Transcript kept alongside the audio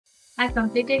I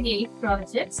completed 8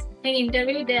 projects. In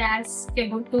interview, they asked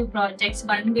about 2 projects.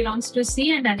 One belongs to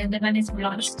C and another one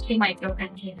belongs to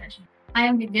microcontroller. I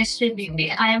am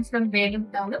Vidyashree. I am from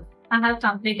Vidyashree. I have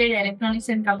completed Electronics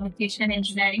and Communication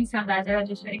Engineering from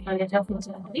Vidyashree College of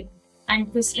Engineering.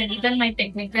 And to strengthen my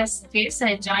technical skills,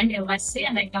 I joined Emertxe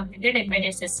and I completed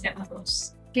Embedded System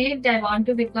course. I want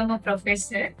to become a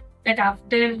professor. That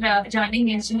after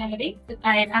joining engineering,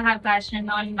 I have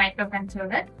passion on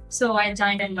microcontroller. So I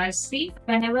joined Emertxe.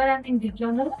 Whenever I'm in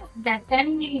diploma, that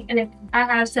time I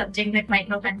have subject like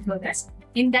microcontrollers.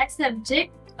 In that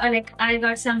subject, I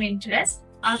got some interest.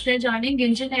 After joining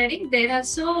engineering, there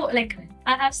also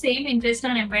I have same interest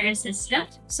on embedded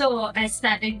systems. So I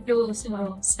started to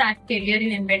start career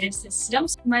in embedded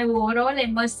systems. My overall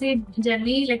Emertxe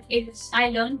journey, I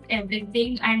learned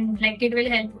everything and it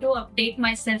will help to update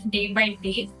myself day by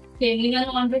day. If anyone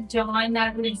want to join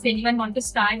or if anyone want to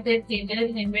start their career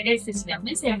in embedded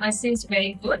systems, Emertxe is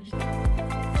very good.